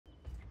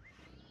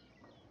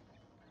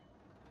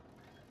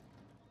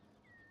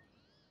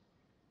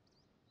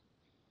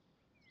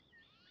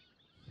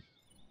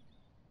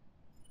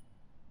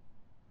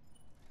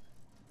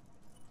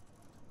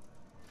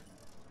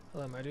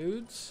Hello, my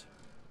dudes.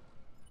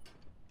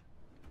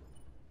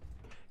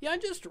 Yeah, I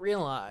just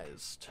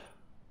realized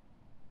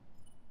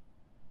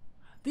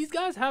these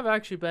guys have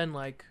actually been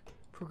like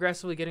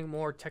progressively getting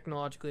more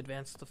technologically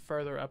advanced the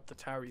further up the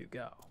tower you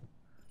go,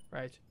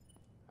 right?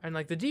 And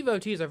like the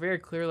devotees are very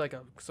clear like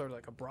a sort of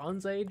like a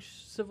Bronze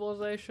Age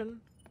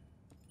civilization.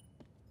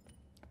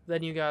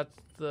 Then you got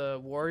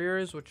the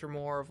warriors, which are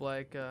more of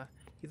like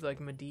either like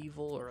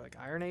medieval or like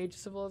Iron Age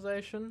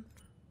civilization.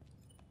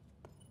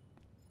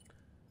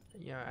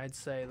 Yeah, I'd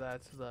say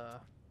that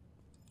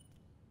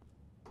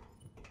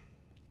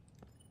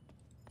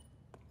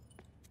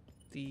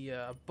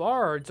the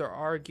bards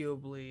are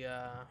arguably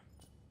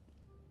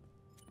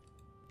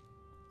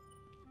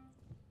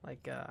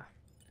like you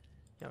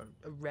know,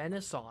 a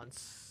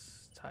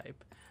Renaissance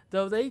type,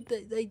 though they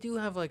do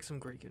have like some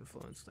Greek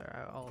influence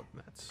there, I'll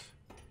admit.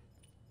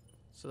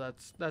 So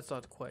that's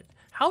not quite.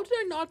 How did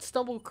I not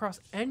stumble across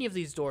any of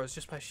these doors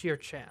just by sheer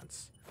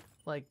chance?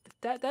 Like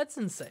that's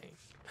insane.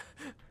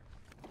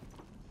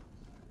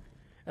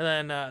 And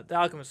then the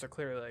alchemists are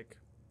clearly like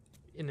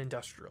an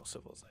industrial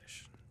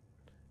civilization,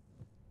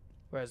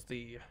 whereas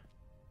the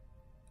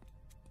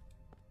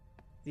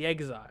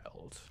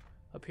exiled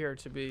appear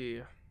to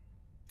be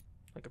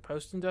like a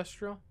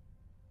post-industrial.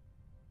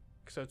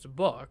 So it's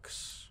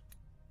books.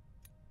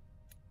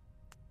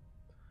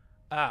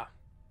 Ah,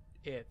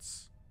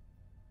 it's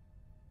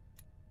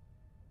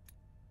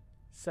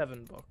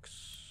 7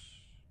 books.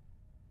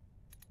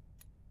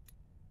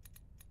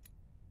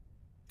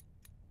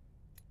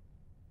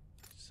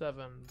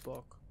 Seven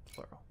book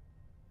plural.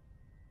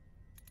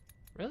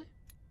 Really?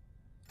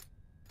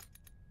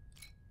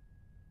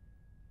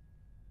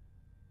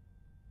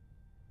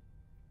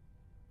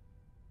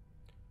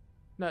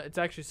 No, it's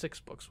actually 6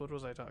 books. What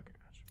was I talking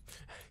about?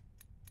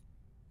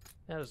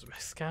 That was a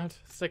miscount.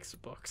 6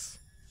 books.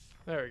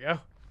 There we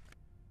go.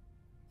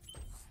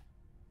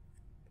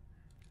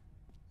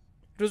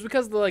 It was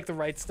because the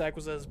right stack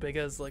was as big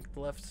as like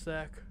the left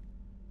stack.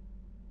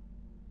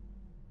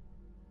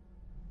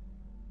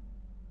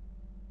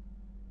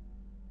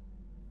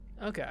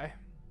 Okay.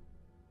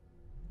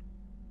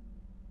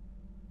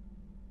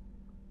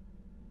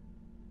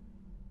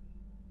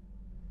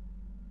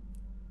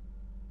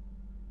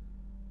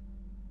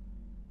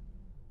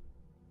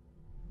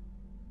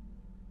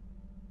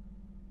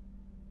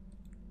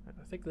 I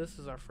think this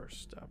is our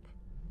first step.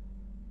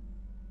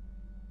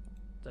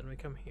 Then we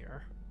come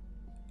here.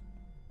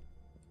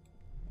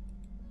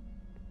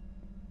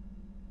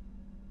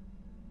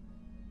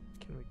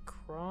 Can we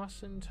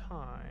cross in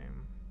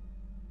time?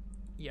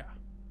 Yeah.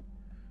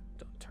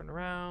 Don't turn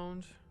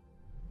around.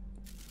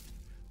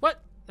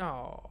 What?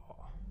 Oh.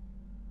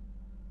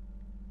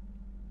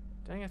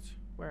 Dang it.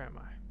 Where am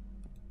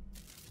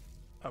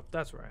I? Oh,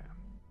 that's where I am.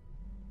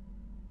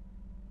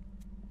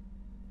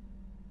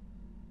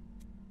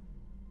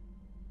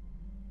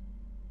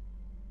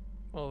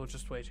 Well, we'll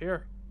just wait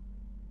here.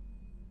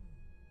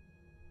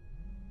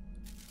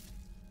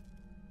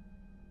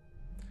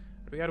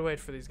 We gotta wait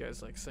for these guys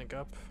to like sync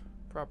up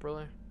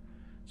properly.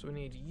 So we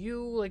need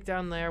you like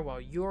down there while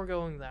you're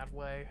going that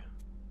way.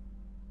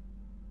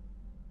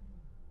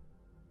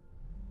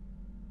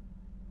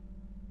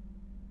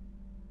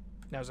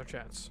 Now's our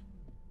chance.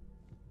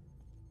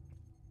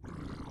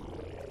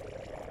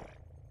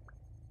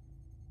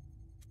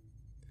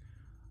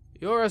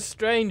 You're a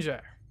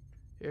stranger.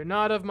 You're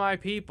not of my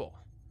people.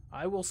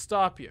 I will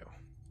stop you.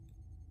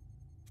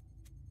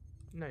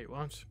 No, you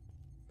won't.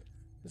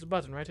 There's a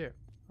button right here.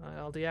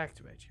 I'll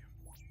deactivate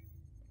you.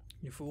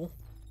 You fool.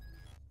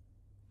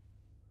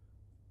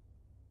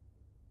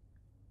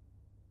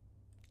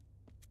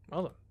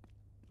 Well then,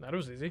 that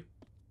was easy.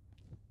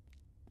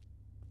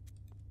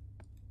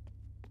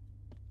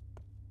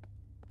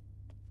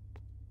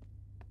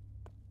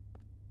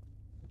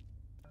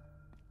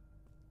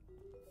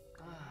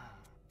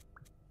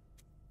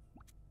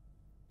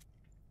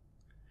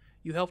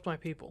 You helped my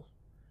people.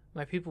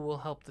 My people will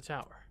help the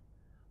tower.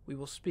 We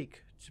will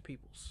speak to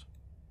peoples.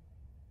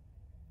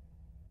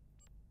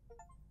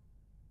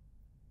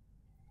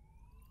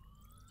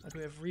 And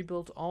we have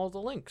rebuilt all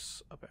the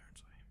links,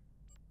 apparently.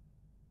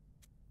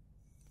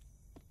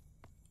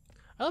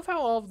 I love how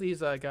all of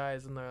these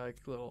guys in their like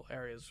little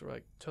areas were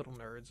like total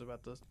nerds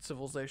about the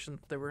civilization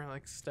they were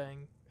like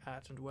staying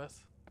at and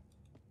with.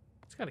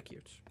 It's kind of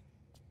cute.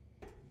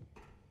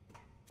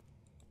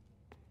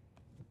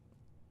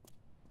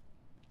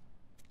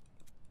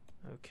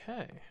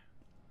 Okay.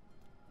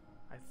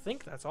 I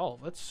think that's all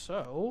of it,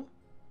 so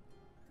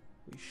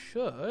we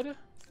should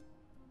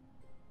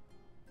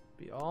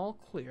be all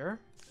clear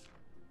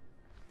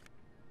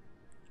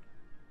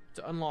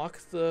to unlock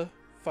the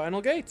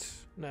final gate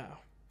now.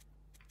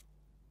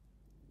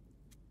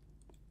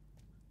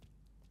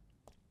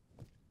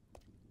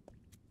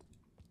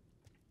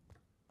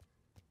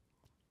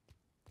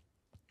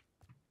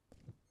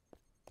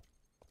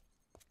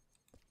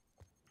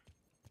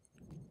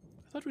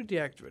 I thought we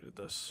deactivated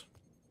this.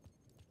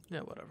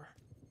 Yeah, whatever.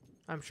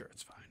 I'm sure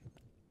it's fine.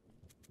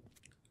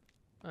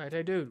 Alright,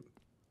 hey dude.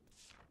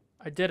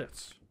 I did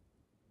it.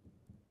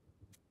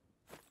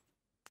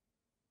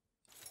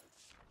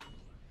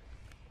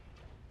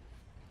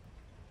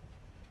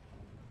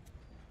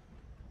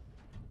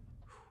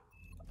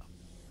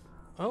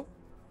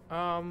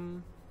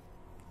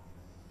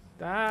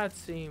 That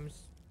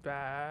seems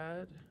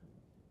bad.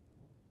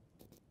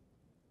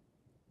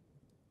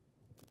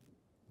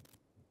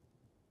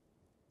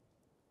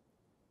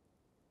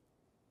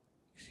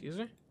 Excuse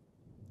me?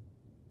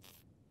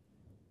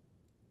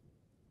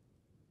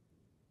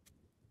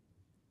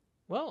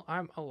 Well,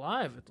 I'm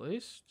alive at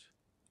least.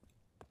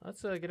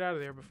 Let's get out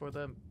of here before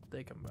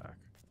they come back.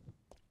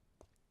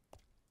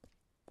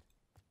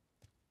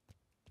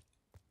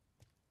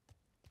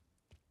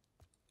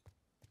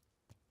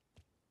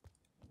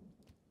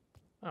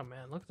 Oh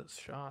man, look at this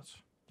shot.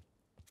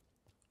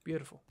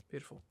 Beautiful,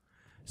 beautiful.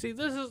 See,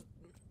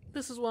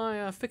 this is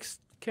why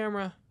fixed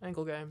camera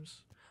angle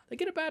games, they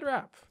get a bad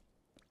rap,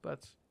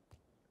 but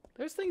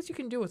there's things you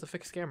can do with a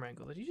fixed camera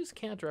angle that you just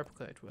can't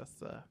replicate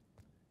with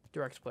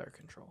direct player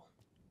control.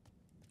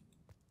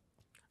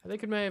 I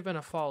think it may have been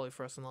a folly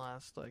for us in the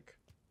last, like,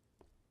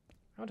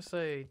 I want to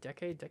say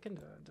decade and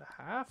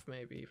a half,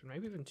 maybe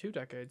even 2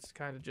 decades,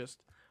 kind of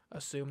just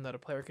assume that a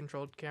player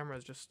controlled camera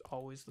is just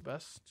always the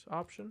best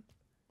option.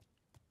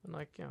 And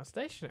like, you know,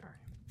 stationary,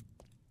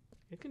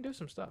 it can do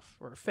some stuff,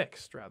 or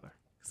fixed rather,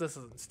 because this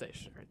isn't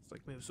stationary. It's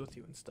like moves with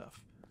you and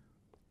stuff.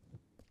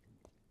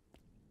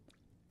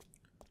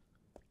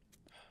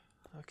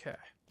 Okay.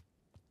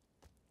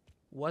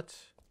 What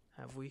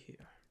have we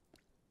here?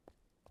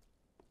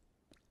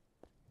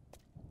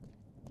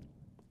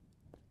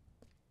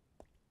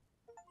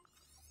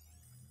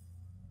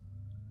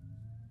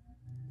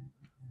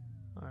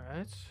 All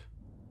right.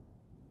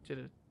 Did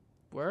it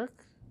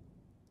work?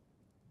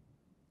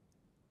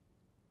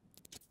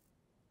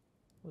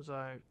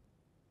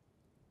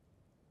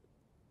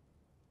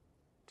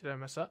 Did I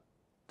mess up?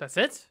 That's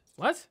it?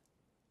 What?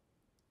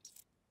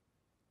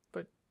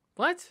 But,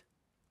 what?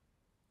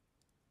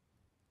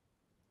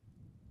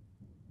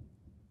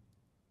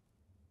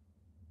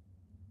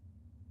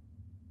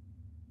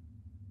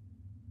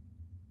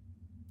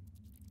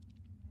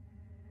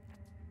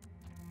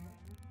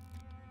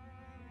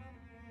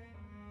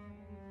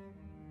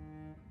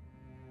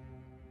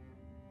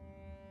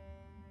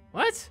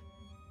 What?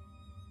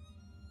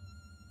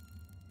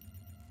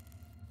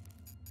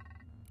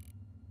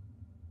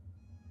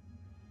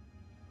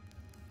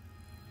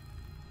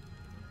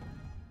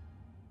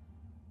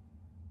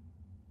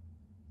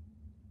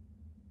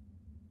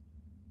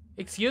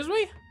 Excuse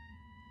me?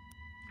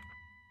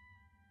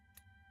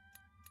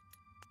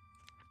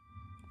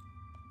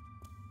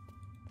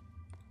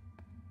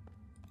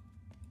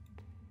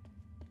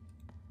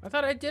 I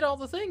thought I did all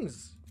the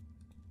things.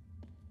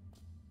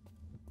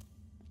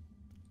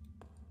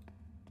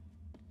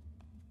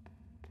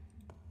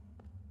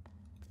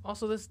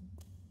 Also, this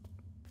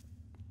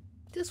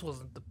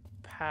wasn't the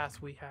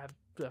path we had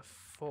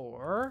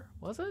before,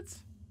 was it?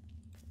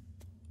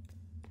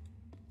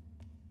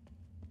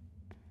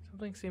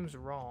 Something seems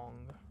wrong.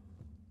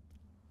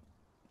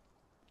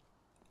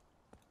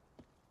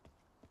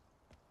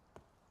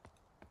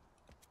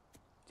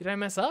 Did I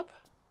mess up?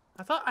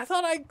 I thought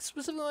I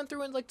specifically went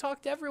through and like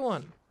talked to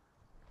everyone.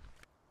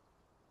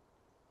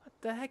 What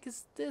the heck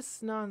is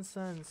this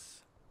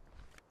nonsense?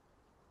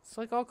 It's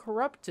like all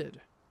corrupted.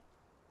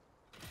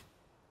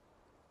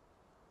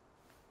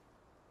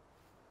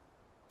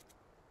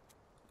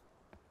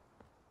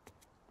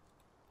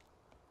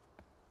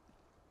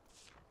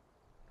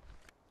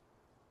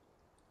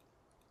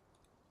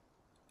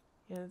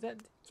 Yeah,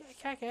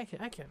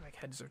 I can't make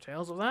heads or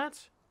tails of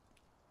that.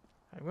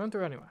 I'm going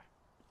through anyway.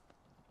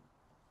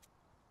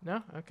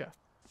 No? Okay.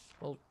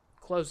 We'll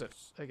close it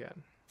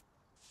again.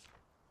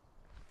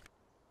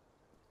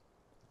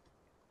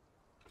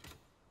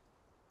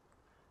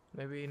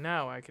 Maybe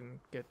now I can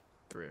get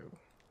through.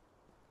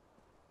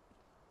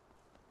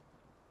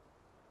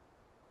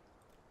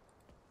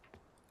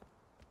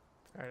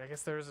 Alright, I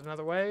guess there's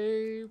another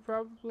way,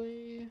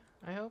 probably.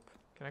 I hope.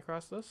 Can I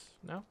cross this?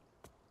 No?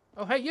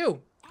 Oh, hey,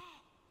 you!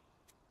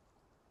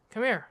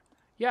 Come here.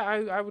 Yeah,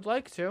 I would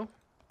like to.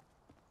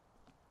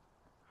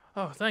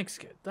 Oh, thanks,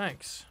 kid.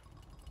 Thanks.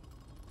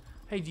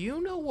 Hey, do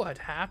you know what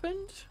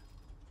happened?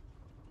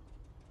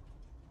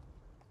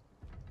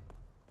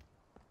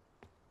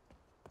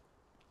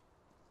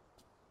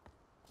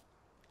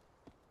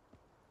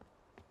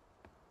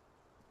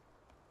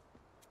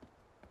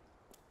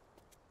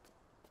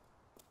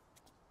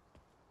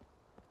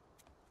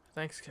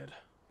 Thanks, kid.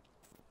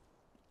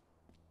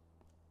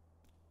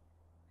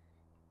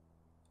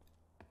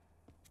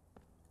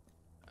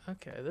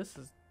 Okay, this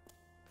is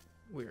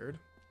weird.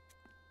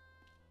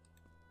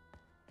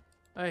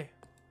 Hey.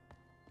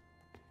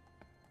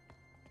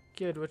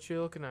 Kid, what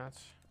you looking at?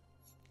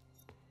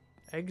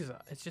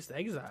 Exile. It's just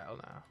exile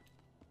now.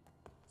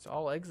 It's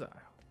all exile.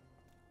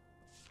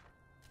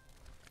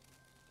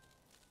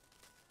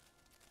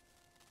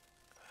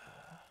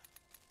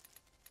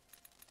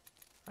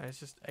 It's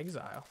just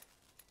exile.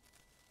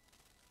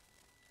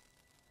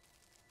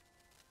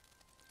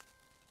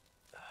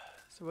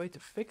 Is there a way to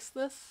fix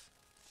this?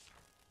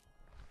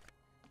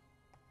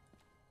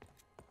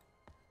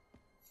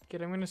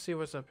 Kid, I'm gonna see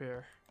what's up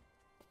here.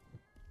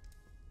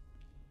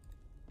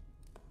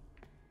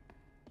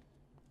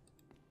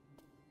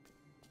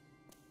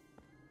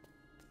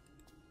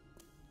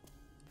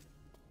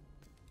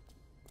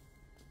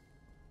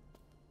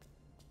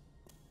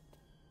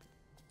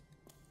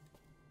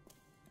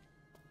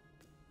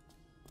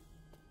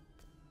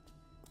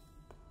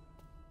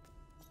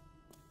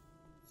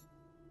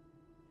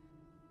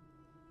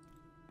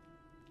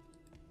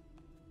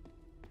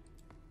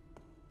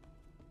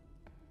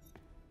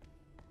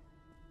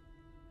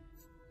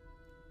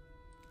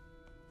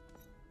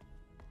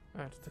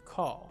 Alright, the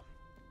call.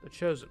 The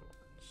chosen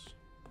ones.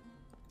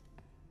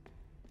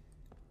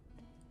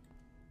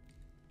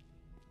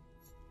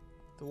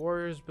 The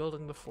warriors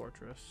building the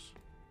fortress.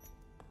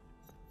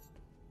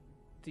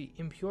 The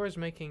impures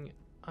making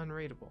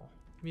unreadable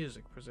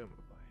music, presumably.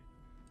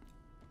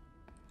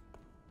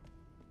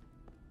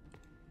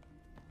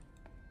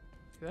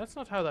 See, that's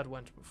not how that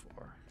went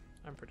before.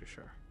 I'm pretty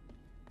sure.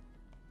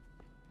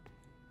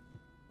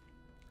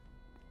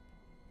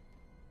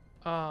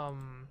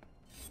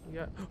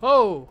 Yeah.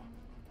 Oh!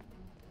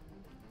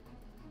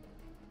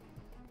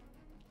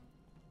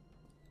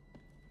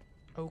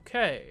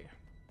 Okay.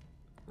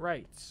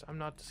 Right. I'm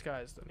not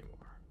disguised anymore.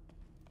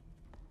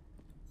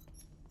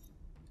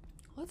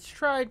 Let's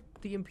try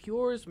the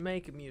impures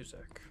make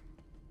music.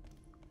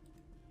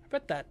 I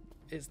bet that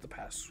is the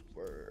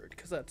password,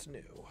 because that's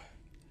new.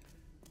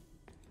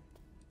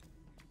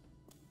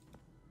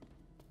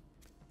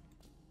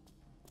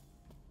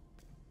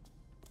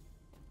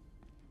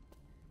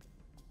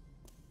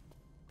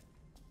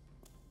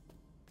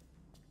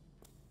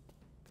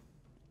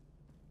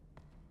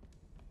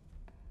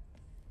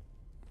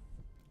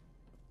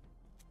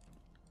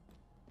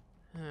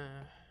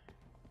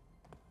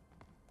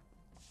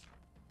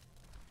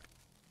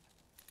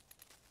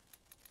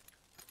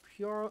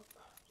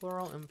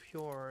 Plural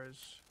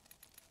impures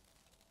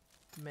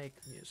make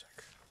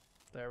music.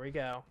 There we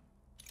go.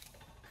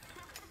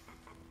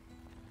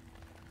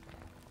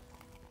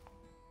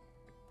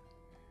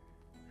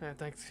 Hey,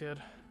 thanks,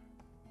 kid.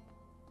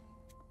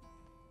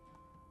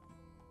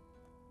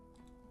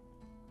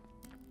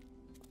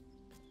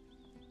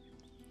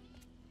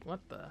 What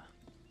the?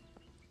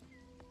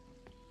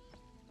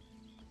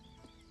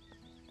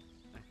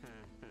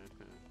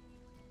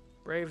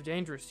 Brave,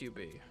 dangerous you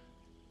be.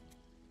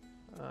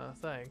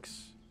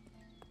 Thanks.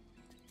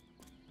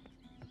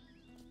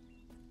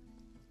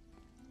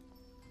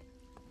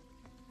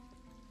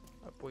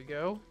 Up we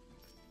go.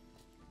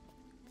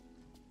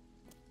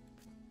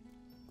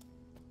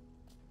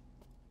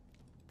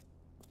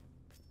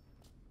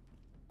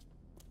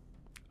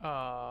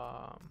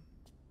 I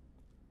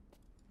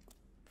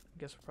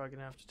guess we're probably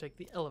gonna have to take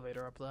the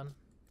elevator up then.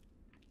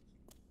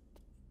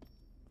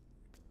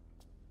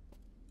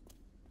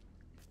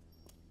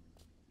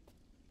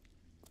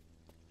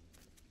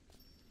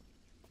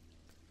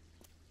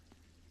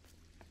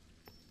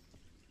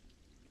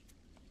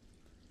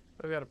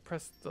 But we gotta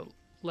press the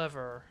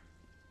lever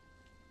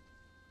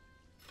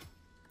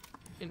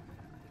in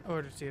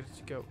order to get it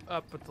to go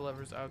up, but the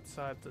lever's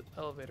outside the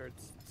elevator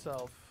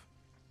itself.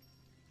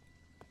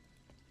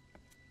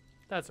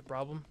 That's a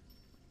problem.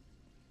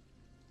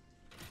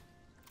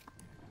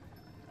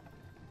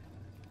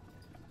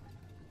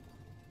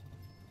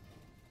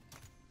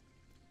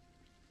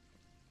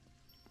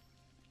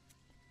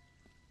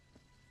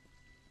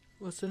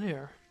 What's in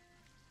here?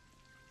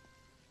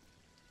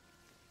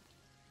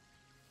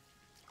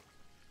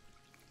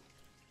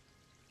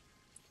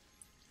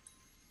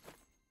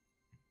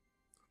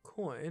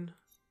 Coin.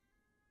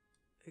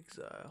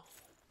 Exile.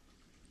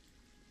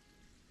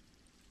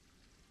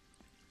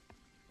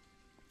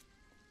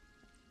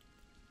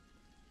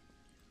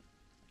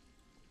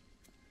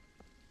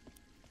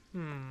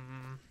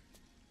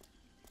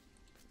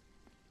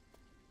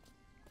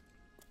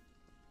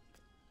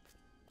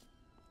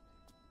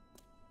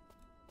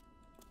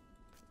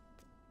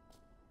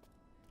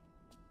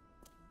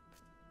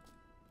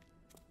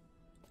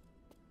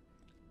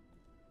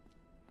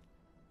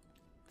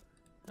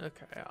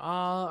 Okay,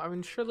 I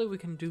mean, surely we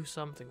can do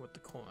something with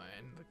the coin.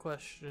 The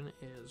question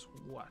is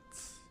what?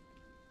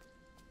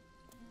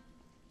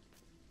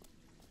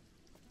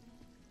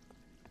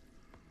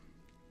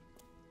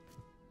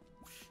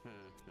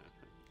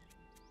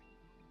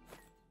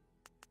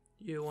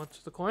 You want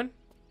the coin?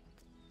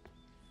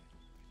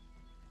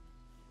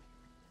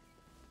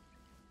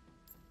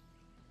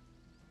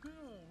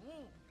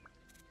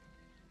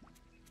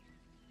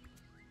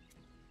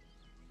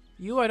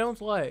 You I don't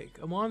like.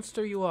 A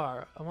monster you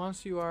are. A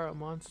monster you are. A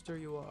monster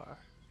you are.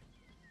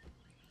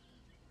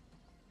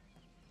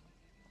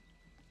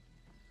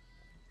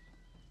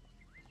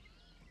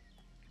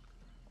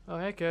 Oh,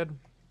 hey, kid.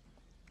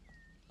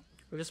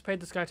 We just paid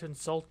this guy to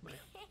insult me.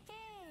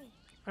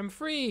 I'm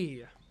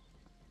free!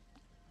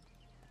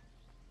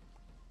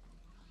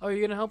 Oh, you're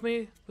gonna help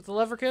me with the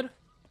lever, kid?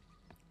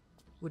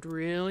 Would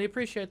really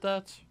appreciate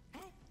that.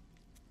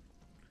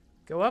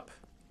 Go up?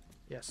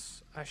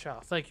 Yes, I shall.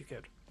 Thank you,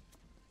 kid.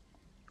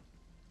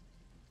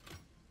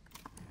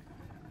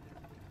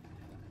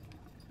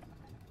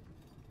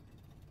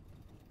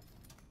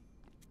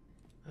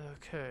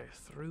 Okay,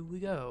 through we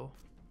go.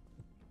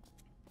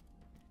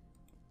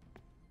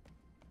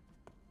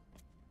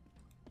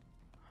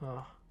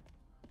 Huh.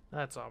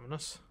 That's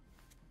ominous.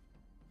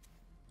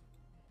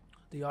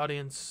 The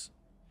audience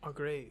are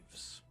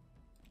graves.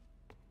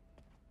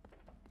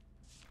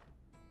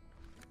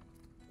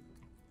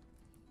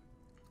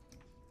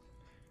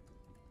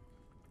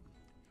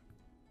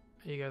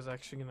 Are you guys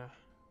actually gonna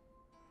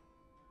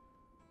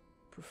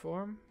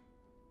perform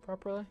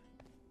properly?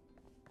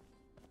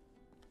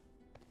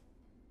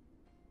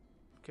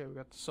 Okay, we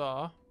got the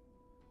saw.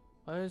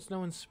 Why is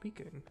no one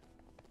speaking?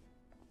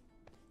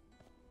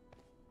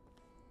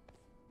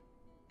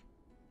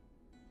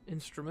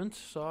 Instrument,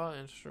 saw,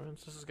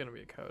 instruments. This is gonna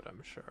be a code,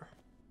 I'm sure.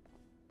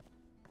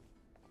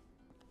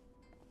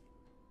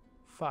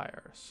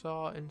 Fire,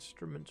 saw,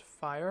 instrument,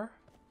 fire.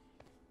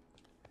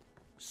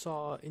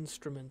 Saw,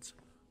 instrument,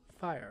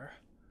 fire.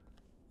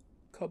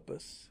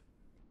 Compass.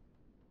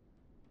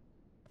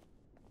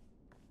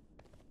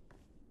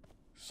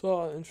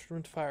 Saw,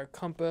 instrument, fire,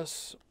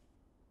 compass.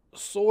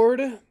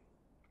 Sword.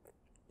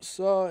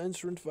 Saw,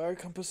 instrument, fire,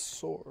 compass,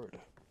 sword.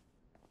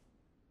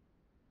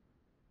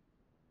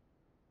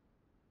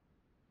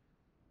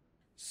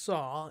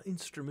 Saw,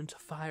 instrument,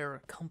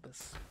 fire,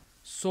 compass,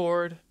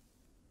 sword.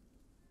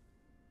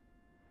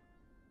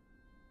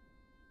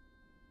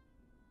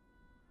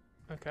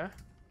 Okay.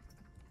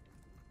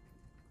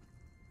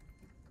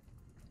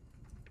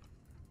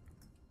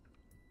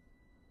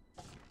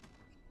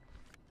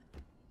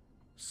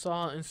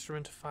 Saw,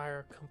 instrument,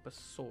 fire, compass,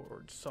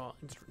 sword. Saw,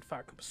 instrument,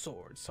 fire, compass,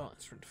 sword. Saw,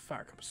 instrument,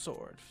 fire, compass,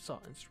 sword.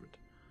 Saw, instrument,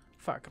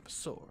 fire, compass,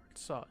 sword.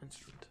 Saw,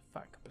 instrument,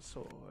 fire, compass,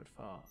 sword.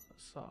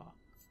 Saw.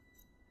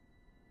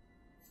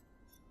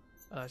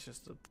 That's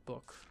just the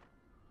book.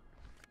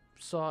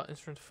 Saw,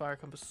 instrument, fire,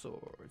 compass,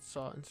 sword.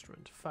 Saw,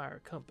 instrument,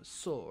 fire, compass,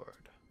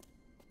 sword.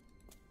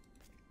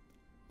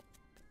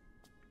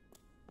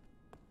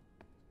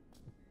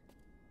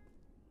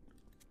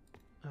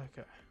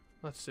 Okay,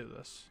 let's do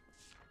this.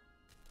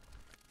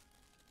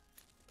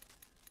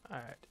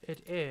 Alright,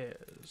 it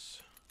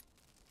is.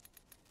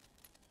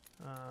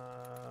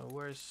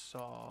 Where's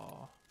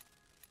saw?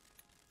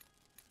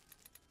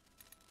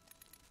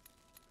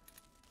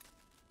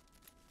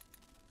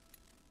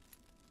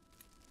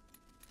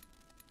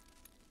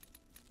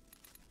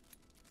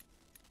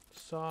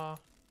 Saw,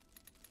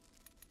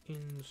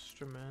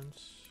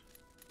 instruments.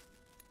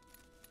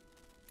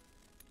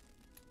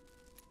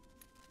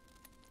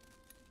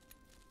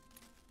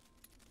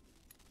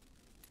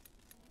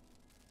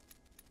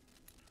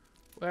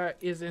 Where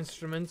is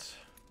instruments?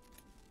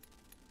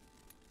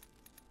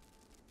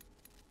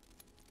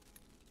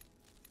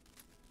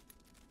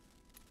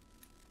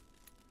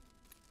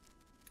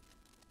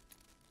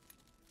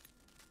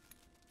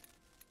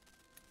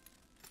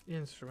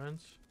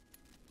 Instruments.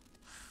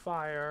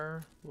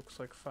 Fire. Looks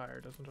like fire,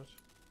 doesn't it?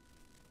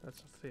 That's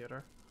a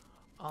theater.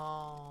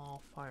 Oh,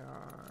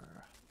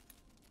 fire.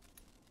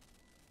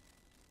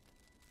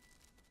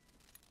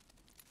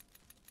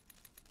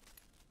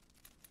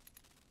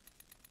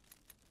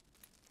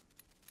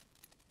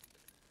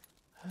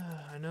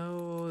 I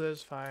know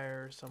there's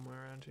fire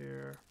somewhere around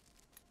here.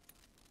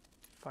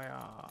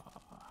 Fire.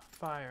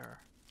 Fire.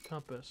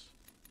 Compass.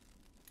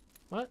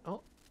 What?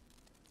 Oh.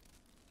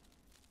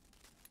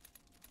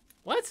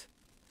 What?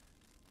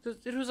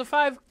 It was a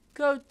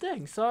 5-code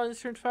thing. Saw,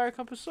 instrument, fire,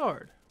 compass,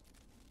 sword.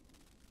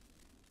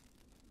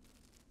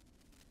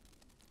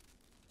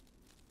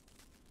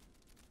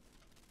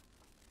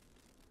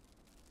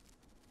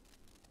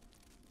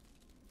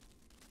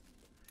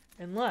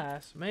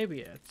 Unless,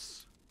 maybe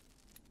it's...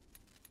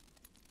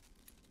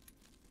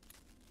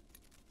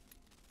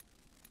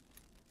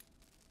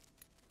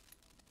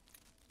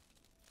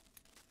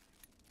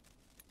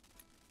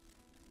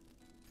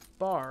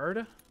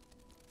 Bard.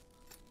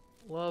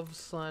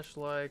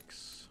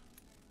 Love/likes.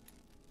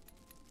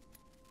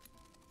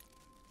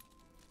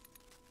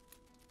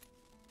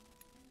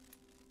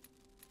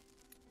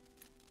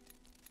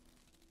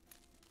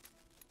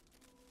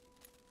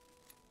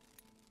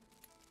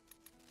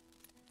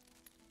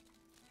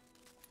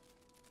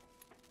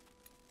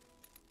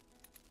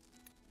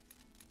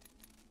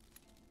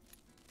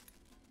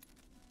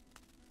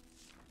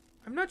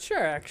 I'm not sure,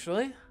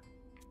 actually.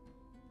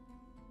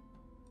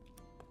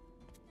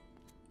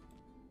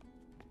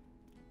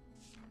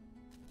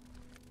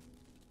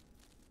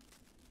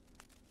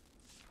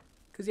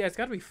 Because, yeah, it's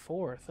got to be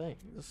 4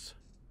 things.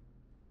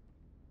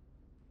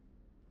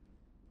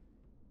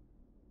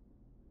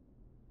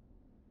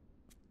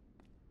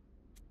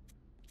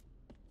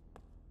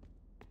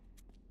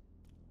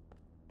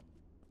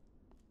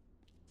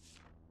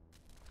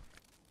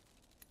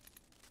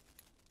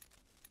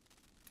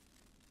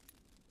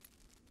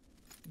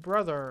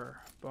 Brother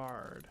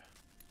Bard.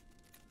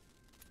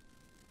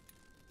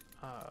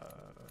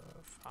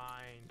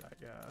 Find, I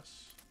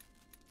guess.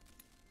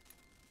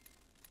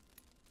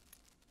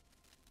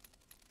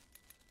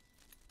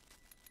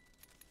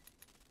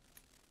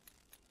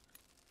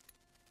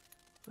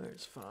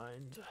 There's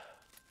find.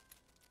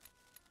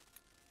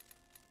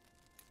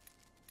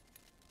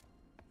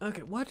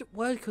 Okay,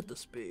 what could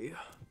this be?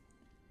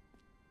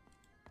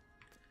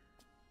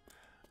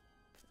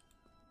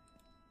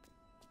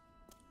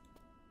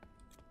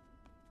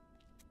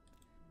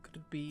 Could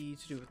it be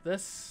to do with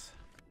this?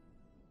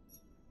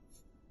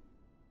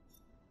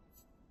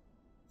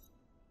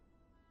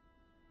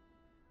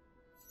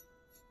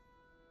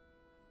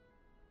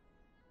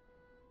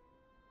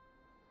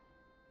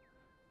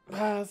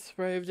 Path,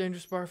 brave,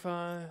 dangerous, bird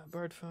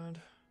find.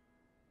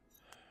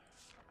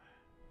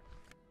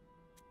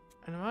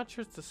 And I'm not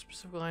sure it's a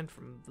specific line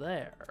from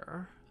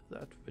there.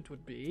 that it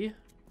would be.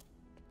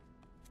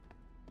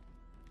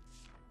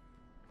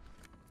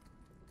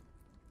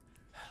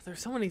 There's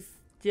so many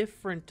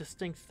different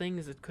distinct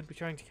things it could be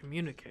trying to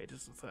communicate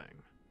is the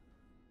thing.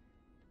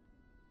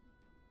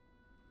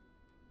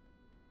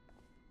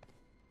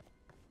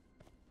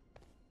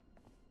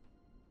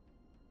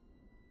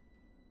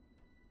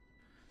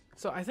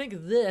 So I think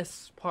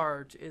this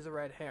part is a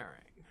red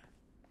herring.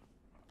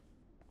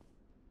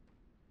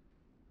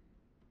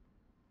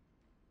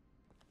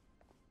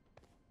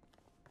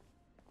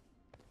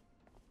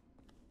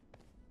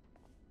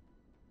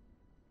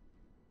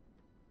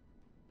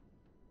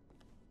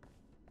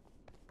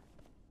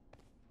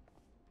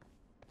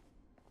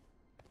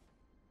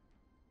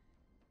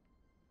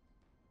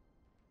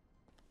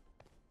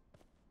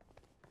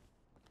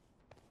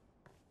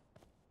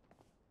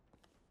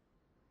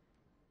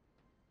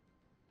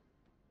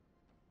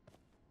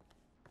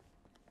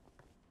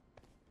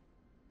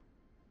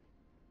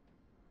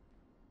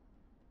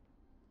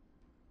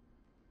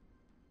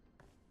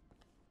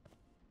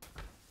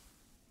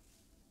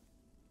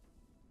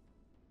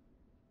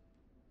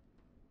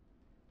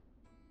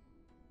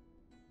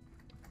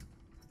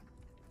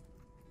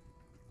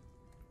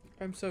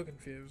 I'm so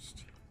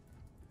confused.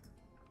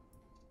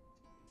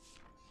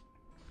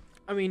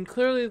 I mean,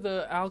 clearly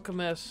the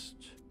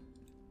alchemist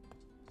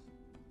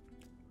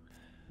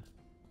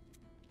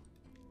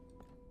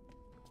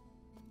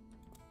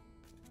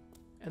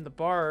and the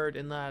bard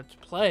in that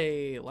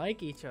play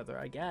like each other,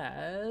 I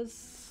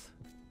guess.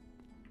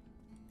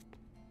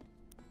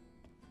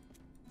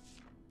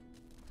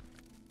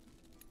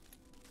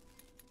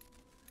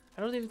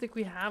 I don't even think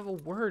we have a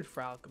word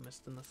for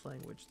alchemist in this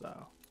language,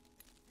 though.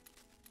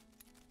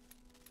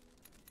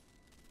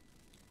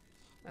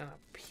 And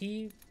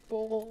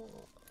people,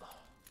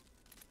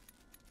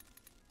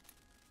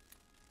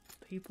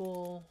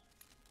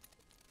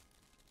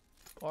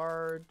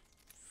 bard,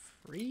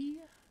 free?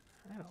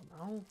 I don't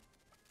know.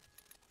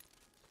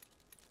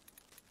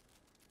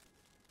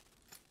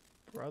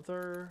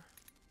 Brother,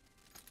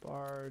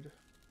 bard,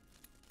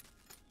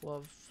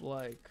 love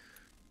like,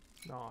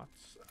 not.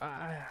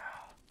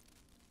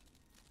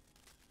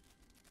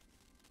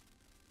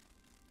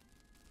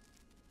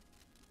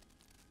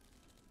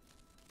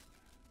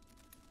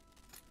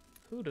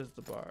 Who does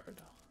the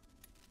bard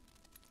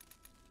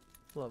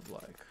love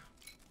like?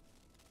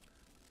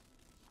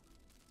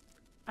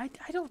 I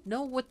don't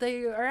know what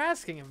they are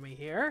asking of me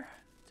here,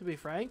 to be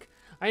frank.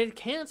 It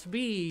can't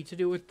be to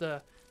do with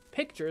the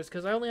pictures,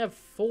 because I only have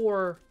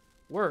 4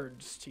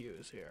 words to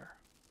use here.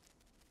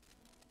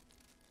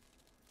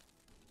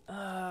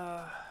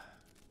 And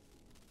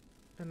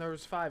there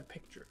was 5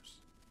 pictures.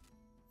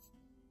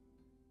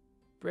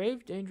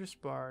 Brave, dangerous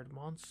bard,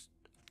 monster.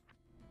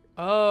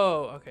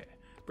 Oh, okay.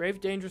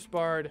 Brave, dangerous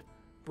bard,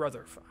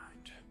 brother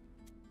find.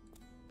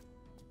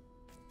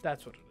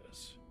 That's what it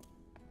is.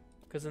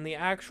 Because in the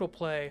actual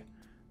play,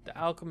 the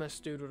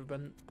alchemist dude would have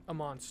been a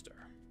monster.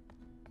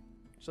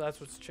 So that's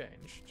what's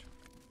changed.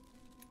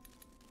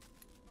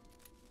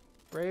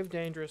 Brave,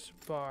 dangerous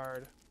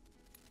bard,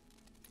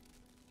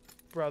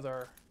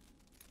 brother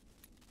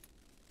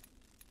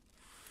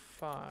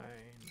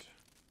find.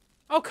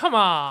 Oh, come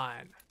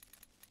on!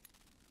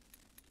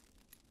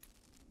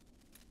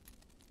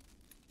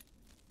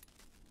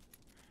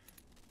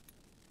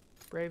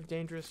 Brave,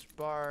 dangerous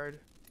bard,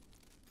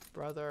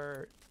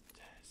 brother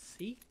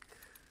seek?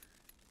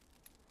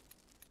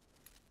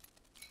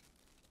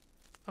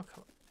 Oh,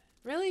 come on.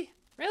 Really?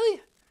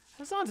 Really? I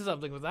was onto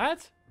something with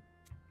that.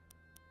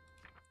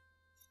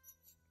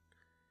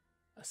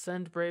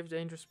 Ascend, brave,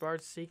 dangerous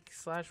bard, seek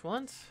 /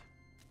 want.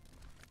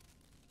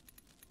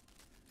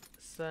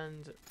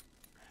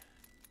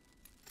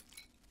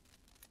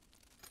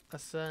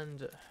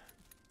 Ascend,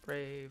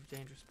 brave,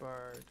 dangerous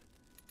bard,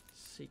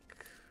 seek.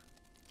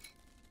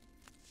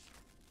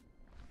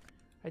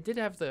 I did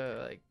have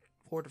the, like,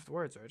 Horde of the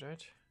Words,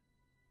 right?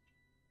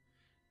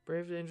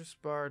 Brave, dangerous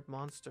bard,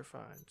 monster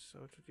find. So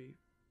it would be...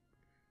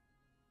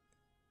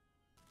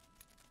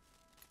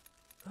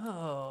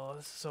 Oh,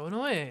 this is so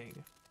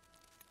annoying.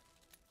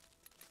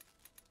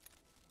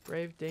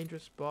 Brave,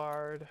 dangerous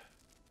bard.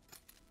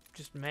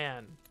 Just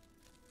man.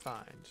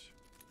 Find.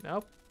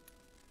 Nope.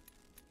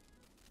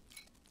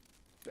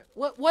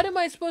 What am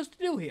I supposed to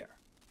do here?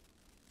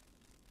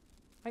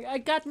 I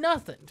got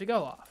nothing to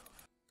go off of.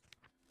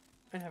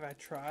 And have I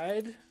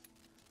tried?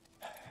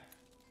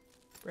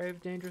 Brave,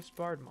 dangerous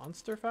bard,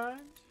 monster find?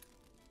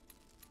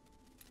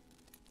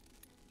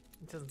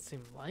 It doesn't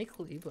seem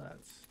likely,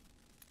 but...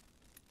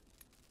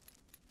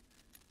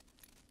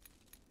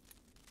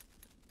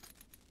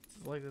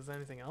 It's like there's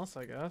anything else,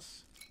 I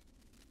guess.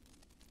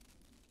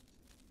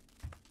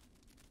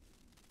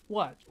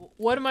 What?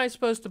 What am I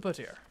supposed to put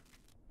here?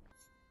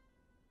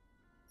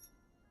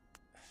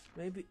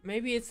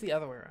 Maybe it's the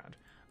other way around.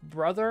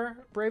 Brother,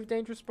 brave,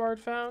 dangerous bard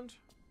found?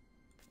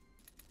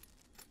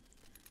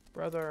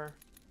 Brother,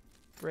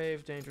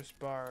 brave, dangerous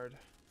bard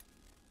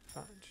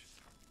find.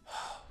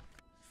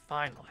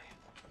 Finally.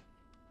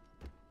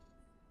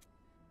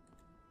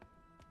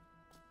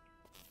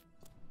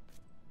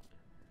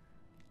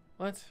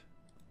 What?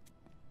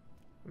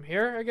 I'm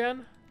here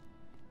again?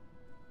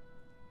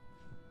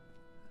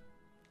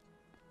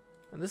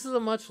 And this is a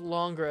much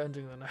longer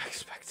ending than I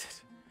expected.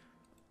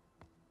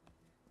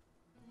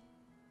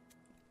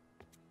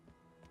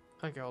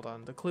 Okay, hold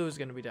on. The clue is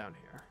going to be down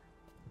here.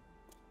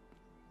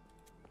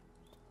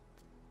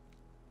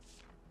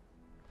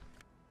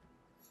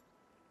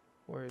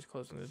 Warrior's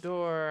closing the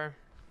door.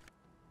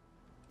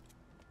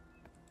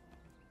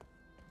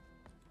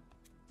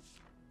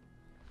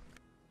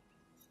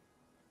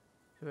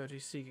 Devotee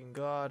seeking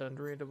God,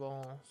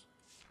 unreadable.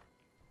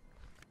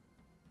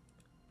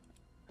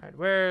 Alright,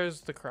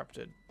 where's the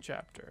corrupted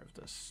chapter of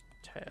this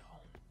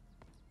tale?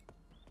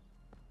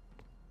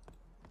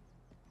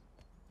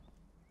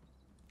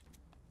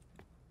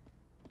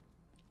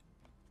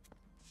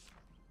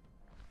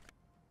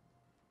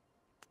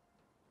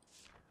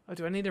 Oh,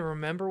 do I need to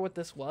remember what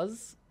this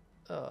was?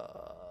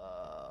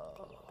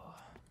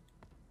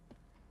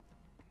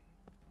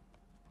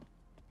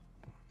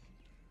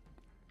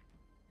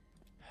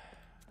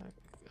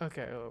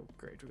 Okay, oh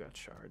great, we got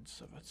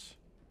shards of it.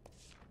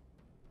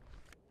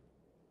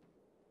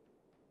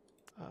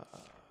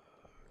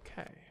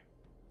 Okay.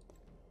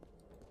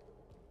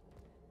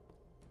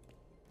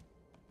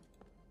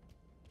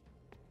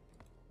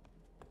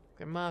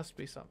 There must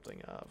be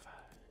something of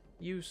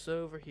use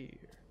over here.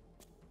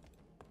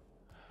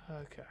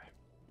 Okay.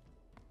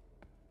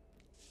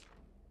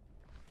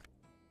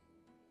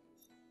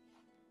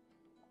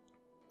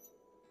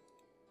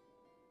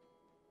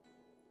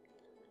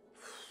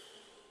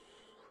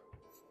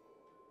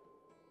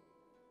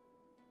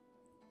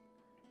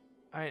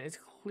 Alright, it's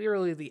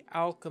clearly the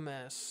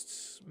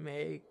alchemists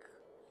make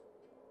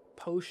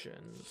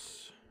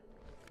potions.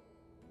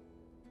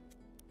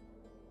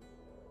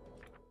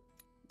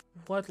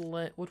 What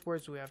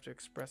words do we have to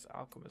express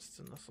alchemists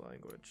in this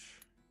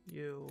language?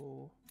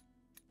 You...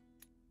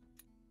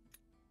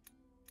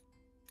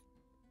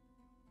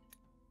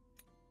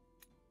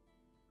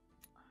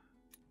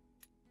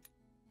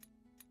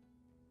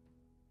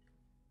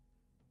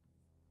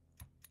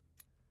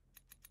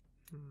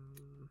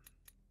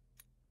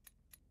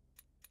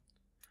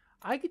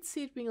 I could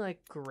see it being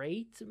like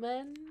great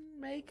men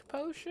make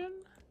potion.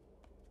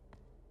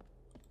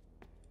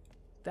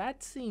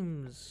 That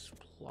seems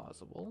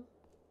plausible.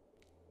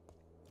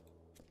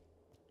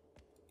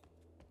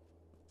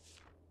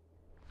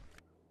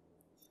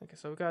 Okay,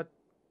 so we've got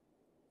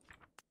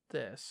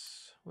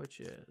this,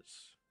 which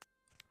is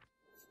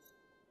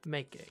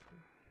making.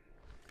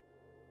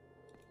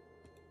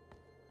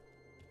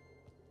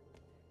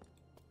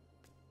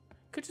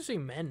 Could just be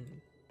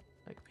men,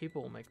 like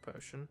people make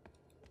potion.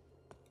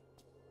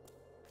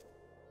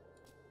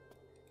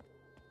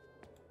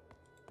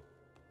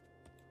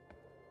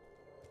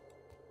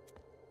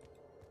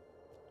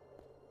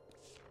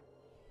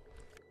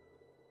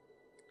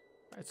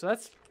 Alright, so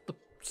that's the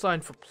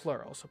sign for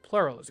plural. So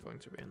plural is going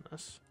to be in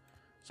this.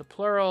 So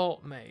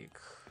plural make.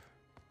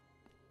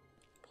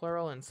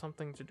 Plural and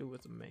something to do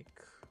with make.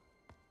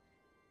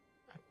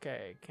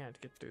 Okay, can't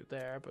get through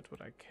there, but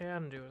what I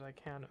can do is I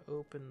can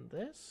open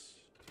this.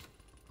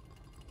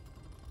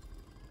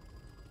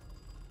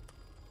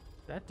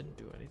 That didn't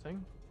do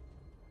anything.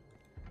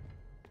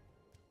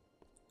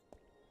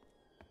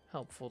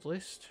 Helpful at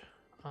least.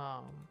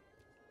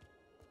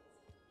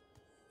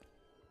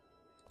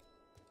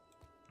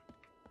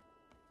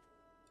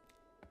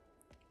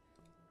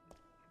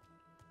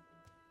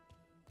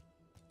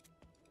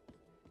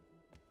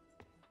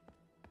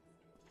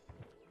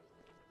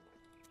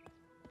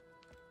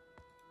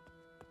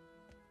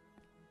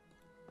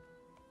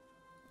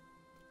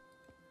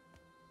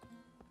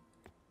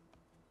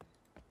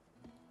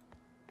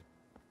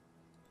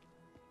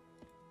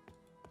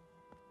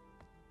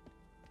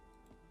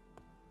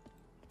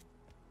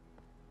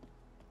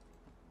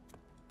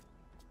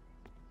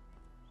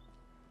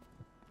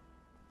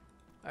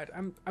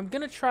 Alright, I'm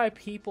gonna try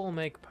people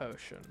make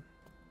potion.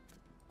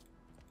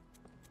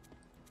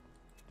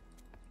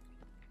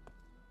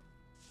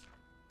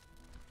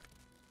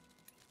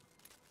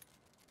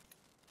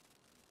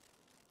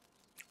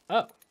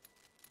 Oh.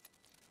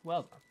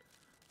 Well done.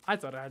 I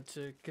thought I had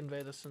to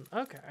convey this in...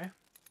 Okay.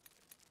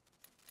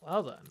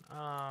 Well then,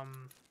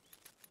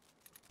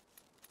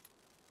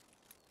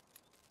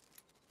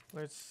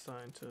 where's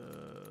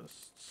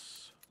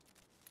scientists?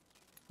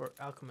 Or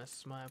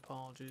alchemists, my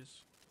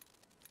apologies.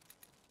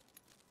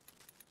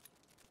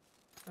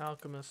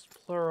 Alchemist,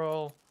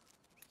 plural,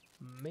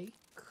 make.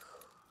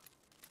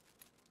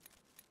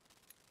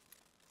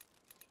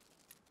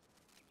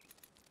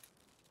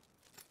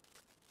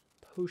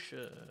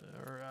 Potion,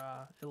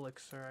 or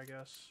elixir, I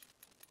guess.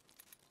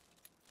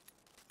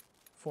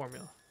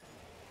 Formula.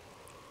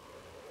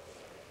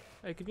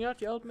 Hey, can you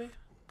not yell at me?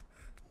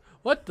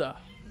 What the?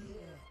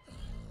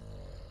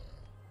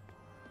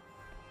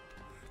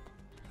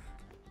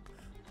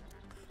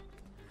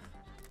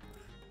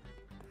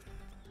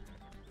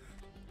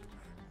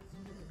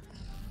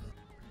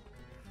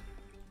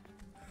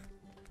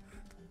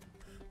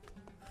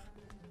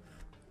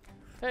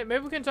 Hey,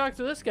 maybe we can talk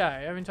to this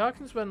guy. I mean,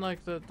 talking's been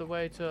like the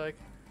way to like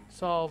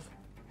solve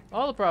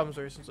All the problems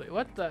recently.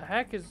 What the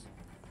heck is...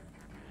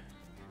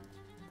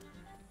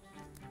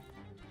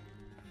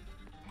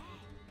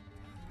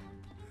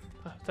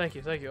 Oh, thank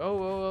you, thank you.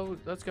 Oh,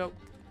 let's go.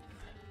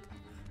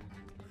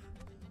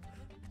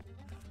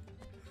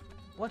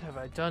 What have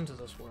I done to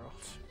this world?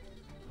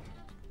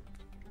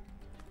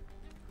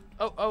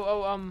 Oh,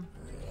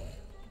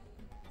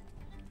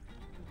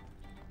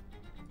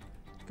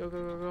 Go, go,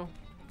 go, go.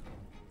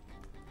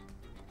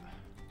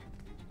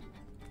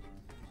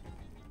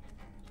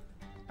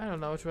 I don't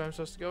know which way I'm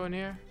supposed to go in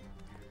here.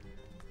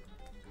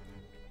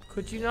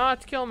 Could you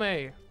not kill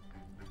me?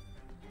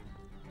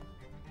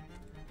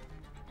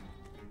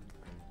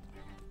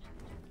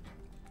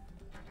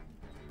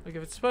 Like,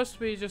 if it's supposed to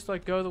be just,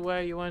 like, go the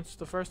way you went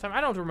the first time.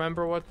 I don't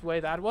remember what way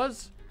that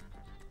was.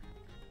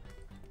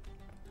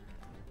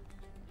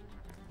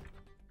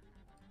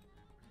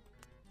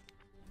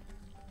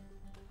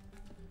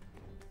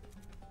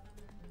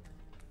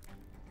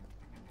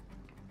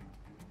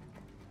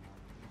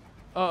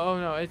 Oh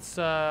no, it's,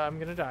 I'm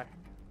gonna die.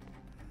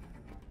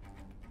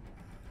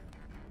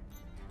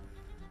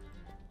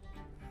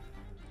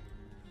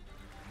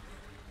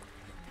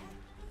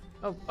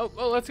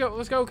 Oh, let's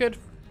go, kid.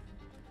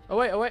 Oh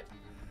wait.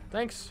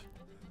 Thanks.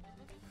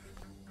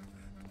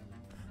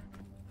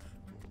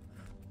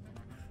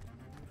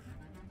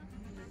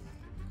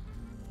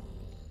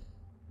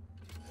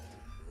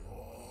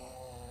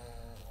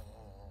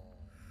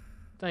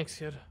 Thanks,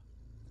 kid.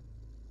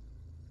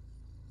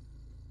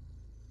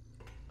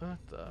 What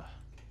the?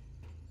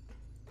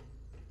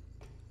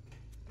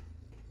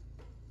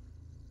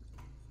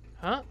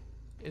 Huh?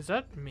 Is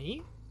that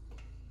me?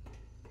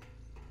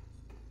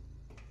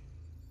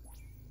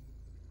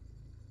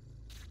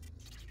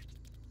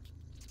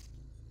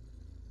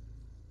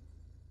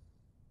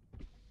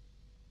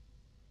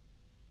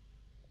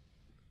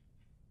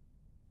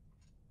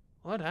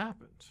 What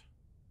happened?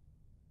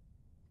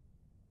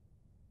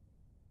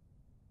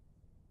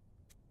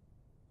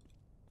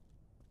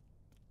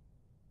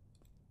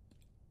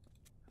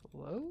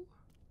 Hello?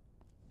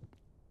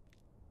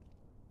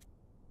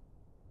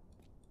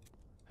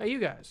 Hey, you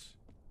guys.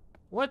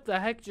 What the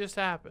heck just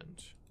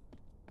happened?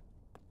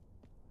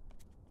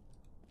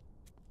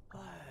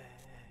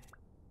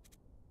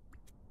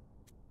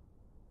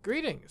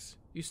 Greetings.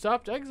 You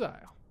stopped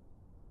exile.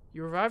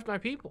 You revived my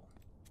people.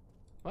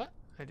 What?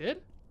 I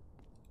did?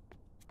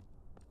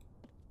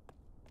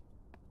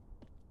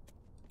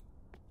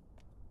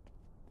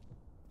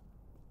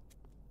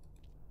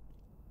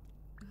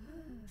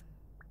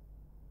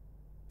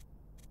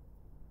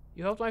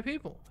 You helped my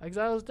people.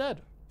 Exile is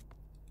dead.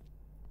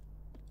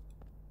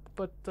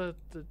 But the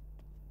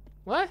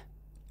what?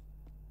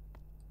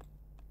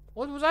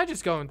 What was I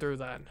just going through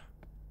then?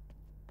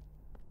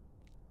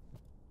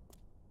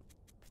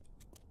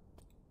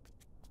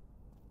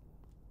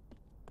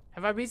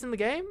 Have I beaten the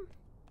game?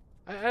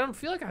 I don't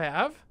feel like I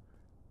have.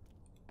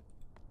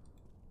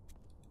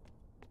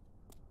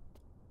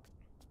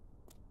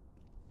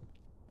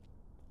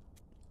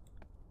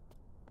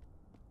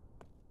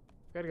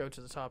 Gotta go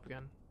to the top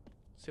again.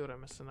 See what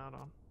I'm missing out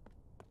on.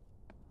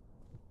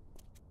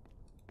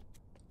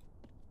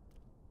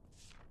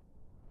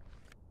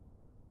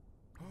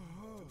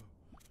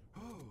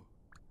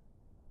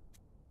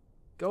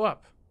 Go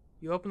up.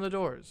 You open the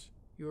doors.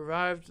 You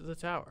arrived at the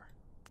tower.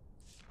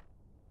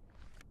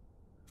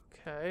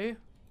 Okay.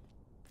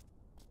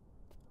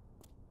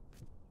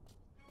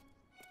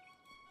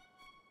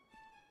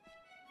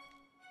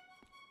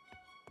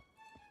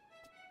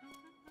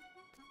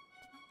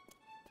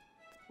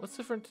 What's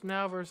different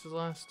now versus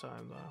last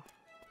time, though?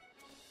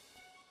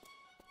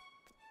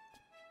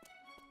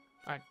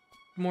 Alright,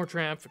 more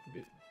triumphant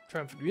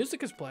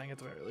music is playing at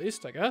the very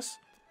least, I guess.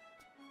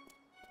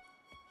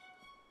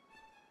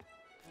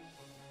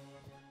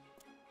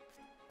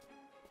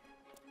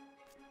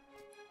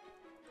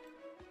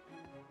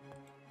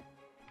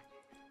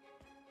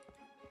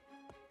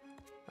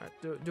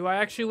 Alright, do I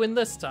actually win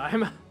this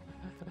time?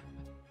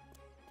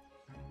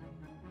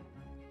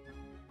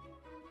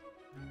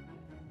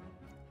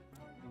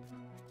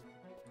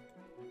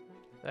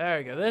 There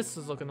we go. This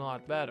is looking a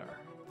lot better.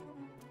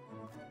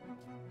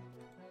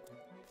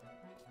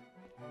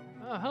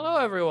 Oh, hello,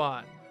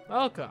 everyone.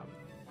 Welcome.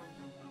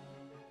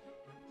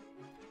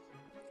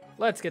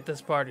 Let's get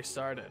this party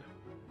started.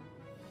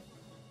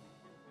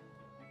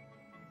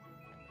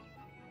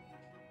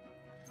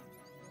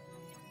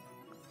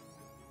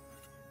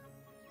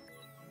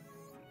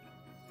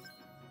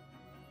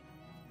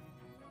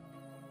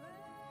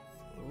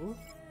 Ooh.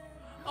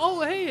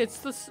 Oh, hey,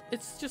 it's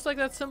just like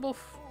that symbol.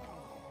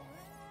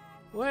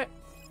 What?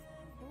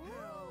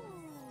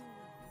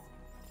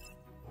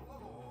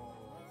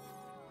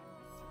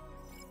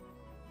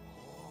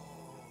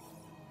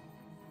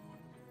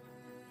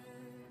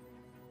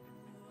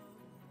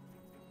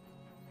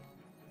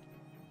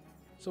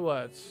 So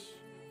what?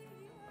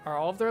 Are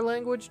all of their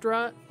languages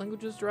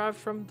derived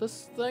from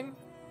this thing?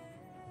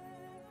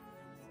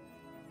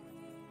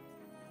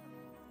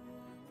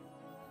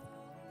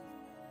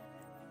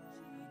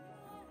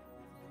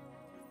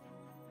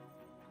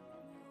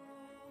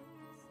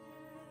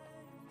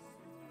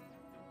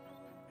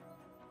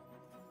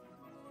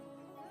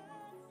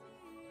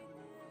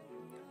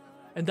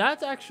 And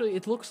that's actually,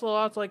 it looks a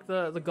lot like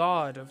the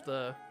god of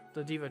the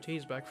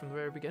devotees back from the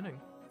very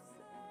beginning.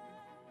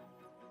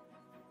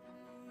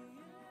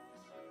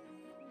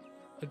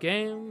 A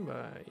game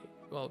by,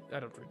 well, I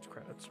don't read the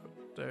credits,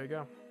 but there you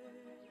go.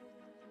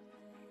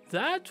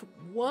 That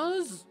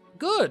was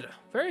good.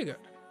 Very good.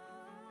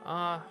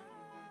 Yeah,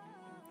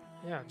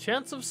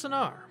 Chants of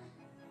Sennaar.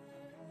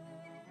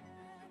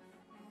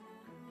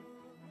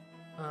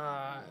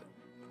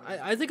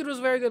 I think it was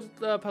a very good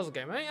puzzle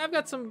game. I've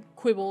got some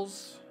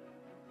quibbles.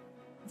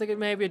 I think it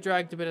maybe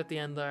dragged a bit at the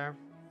end there.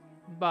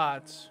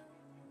 But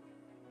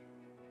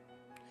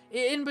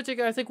in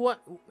particular, I think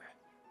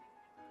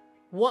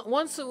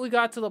once we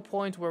got to the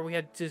point where we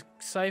had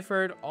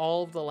deciphered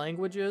all of the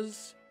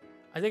languages,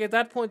 I think at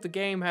that point the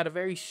game had a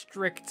very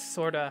strict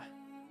sort of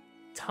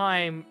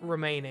time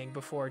remaining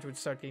before it would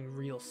start getting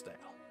real stale.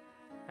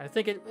 And I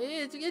think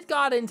it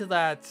got into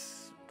that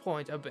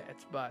point a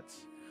bit, but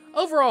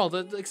overall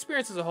the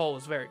experience as a whole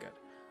was very good.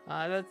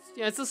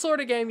 It's the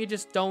sort of game you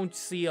just don't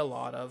see a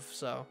lot of.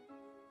 So,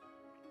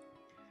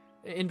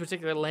 in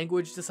particular,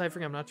 language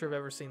deciphering, I'm not sure I've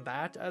ever seen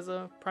that as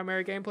a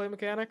primary gameplay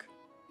mechanic.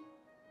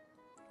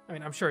 I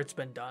mean, I'm sure it's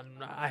been done.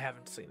 I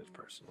haven't seen it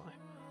personally.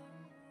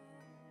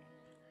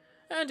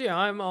 And yeah,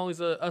 I'm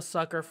always a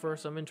sucker for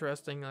some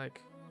interesting like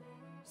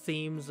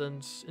themes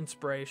and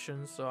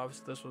inspirations. So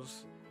obviously this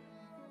was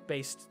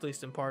based, at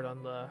least in part,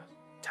 on the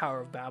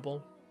Tower of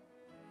Babel.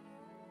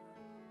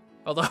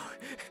 Although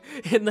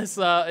in this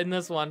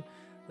one,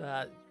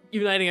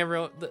 uniting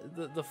everyone,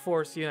 the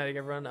force uniting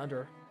everyone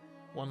under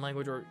one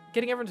language or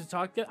getting everyone to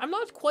talk together. I'm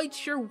not quite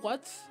sure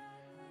what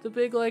the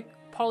big like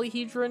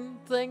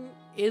polyhedron thing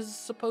is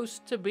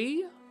supposed to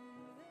be.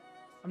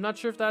 I'm not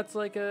sure if that's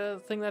like a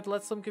thing that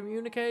lets them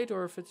communicate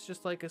or if it's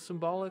just like a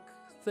symbolic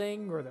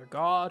thing or their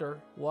god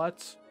or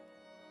what.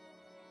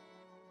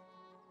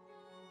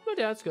 But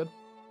yeah, it's good.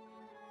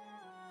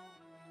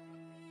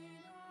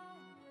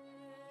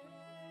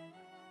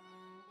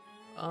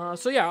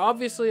 So yeah,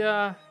 obviously,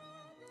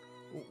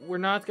 we're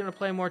not gonna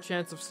play more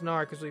Chants of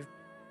Sennaar because we've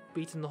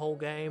beaten the whole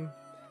game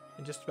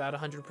and just about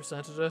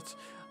 100%ed it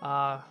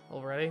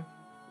already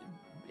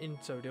in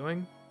so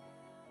doing.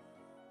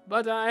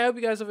 But I hope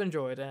you guys have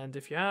enjoyed, and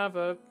if you have,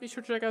 be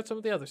sure to check out some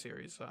of the other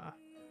series.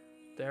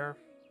 They're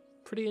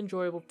pretty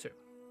enjoyable too,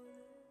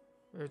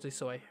 or at least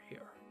so I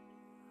hear.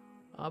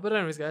 But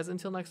anyways, guys,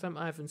 until next time,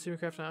 I've been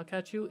Sumercraft, and I'll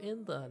catch you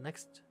in the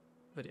next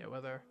video.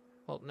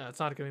 Well, no, it's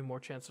not gonna be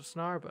more Chants of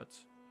Sennaar, but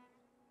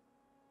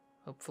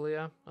hopefully,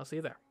 I'll see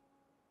you there.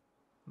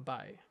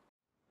 Bye.